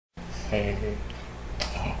Hey.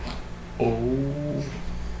 Oh.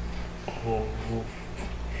 Oh.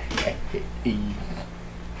 Hey.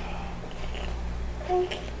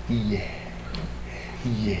 Yeah.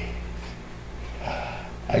 Yeah.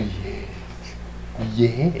 Yes.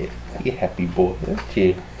 Yes. You're a happy boy, aren't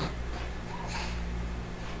you?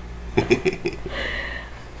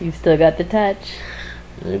 You've still got the touch.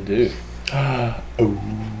 I do. Oh.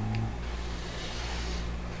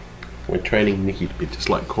 We're training Nikki to be just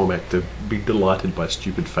like Cormac, to be delighted by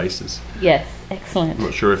stupid faces. Yes, excellent. I'm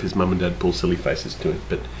not sure if his mum and dad pull silly faces to it,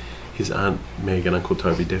 but his Aunt Meg and Uncle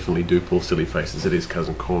Toby definitely do pull silly faces at his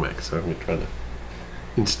cousin Cormac, so we're trying to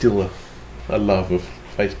instill a love of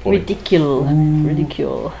face pulling. Ridicule.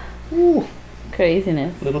 Ridicule. Ooh.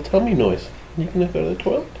 Craziness. Little tummy noise. You can go to the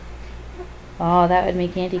toilet. Oh, that would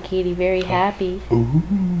make Auntie Katie very happy. Ooh.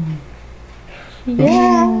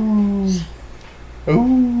 Yeah.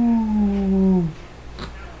 Ooh.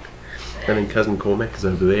 And then cousin Cormac is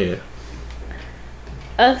over there.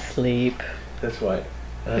 Asleep. That's why.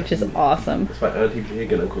 Which is awesome. That's why Auntie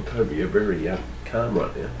Meg and Uncle Toby are very calm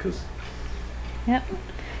right now, because Yep.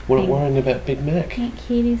 we're not worrying about Big Mac. Aunt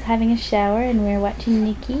Katie's having a shower and we're watching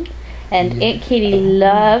Nikki. And Aunt Katie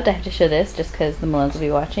loved, I have to show this just because the Malones will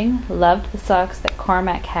be watching, loved the socks that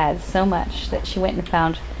Cormac had so much that she went and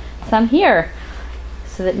found some here.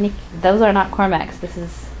 So that Nikki, those are not Cormac's. This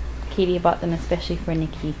is, Katie bought them especially for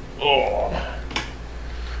Nikki. Oh.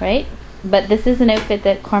 Right? But this is an outfit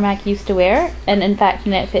that Cormac used to wear, and in fact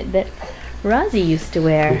an outfit that Rosie used to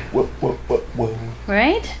wear. Whoa.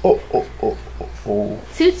 Right? Oh.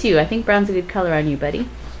 Suits you. I think brown's a good color on you, buddy.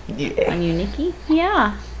 Yeah. On you, Nikki?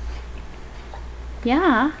 Yeah.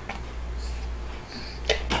 Yeah.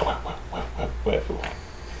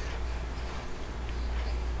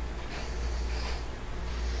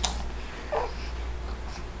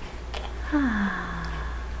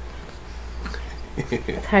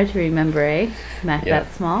 It's hard to remember, eh? Mac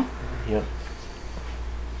that small. Yep.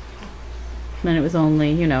 And it was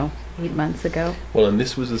only, 8 months ago. Well, and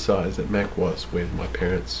this was the size that Mac was when my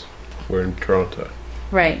parents were in Toronto.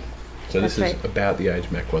 Right. So this That's is right. about the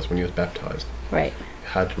age Mac was when he was baptized. Right.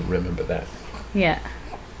 Hard to remember that. Yeah.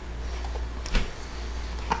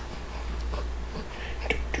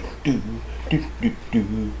 Hard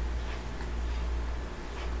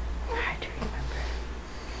to remember.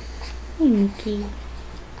 Hey, Nikki.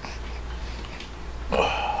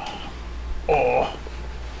 Oh.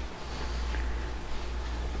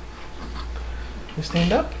 You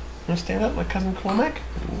stand up? You stand up, my cousin Cormac?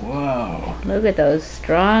 Whoa. Look at those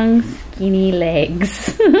strong, skinny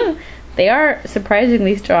legs. They are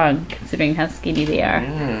surprisingly strong, considering how skinny they are.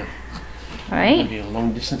 Yeah. Right? Maybe a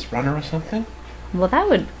long distance runner or something? Well, that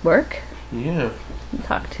would work. Yeah.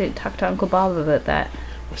 Talk to Uncle Bob about that.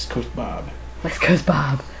 West Coast Bob. West Coast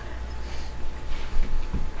Bob.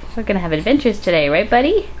 We're gonna have adventures today, right,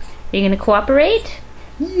 buddy? Are you gonna cooperate?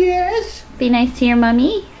 Yes. Be nice to your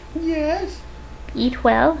mummy? Yes. Eat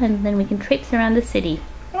well, and then we can traipse around the city.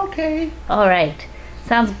 Okay. Alright.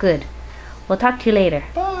 Sounds good. We'll talk to you later.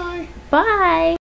 Bye. Bye!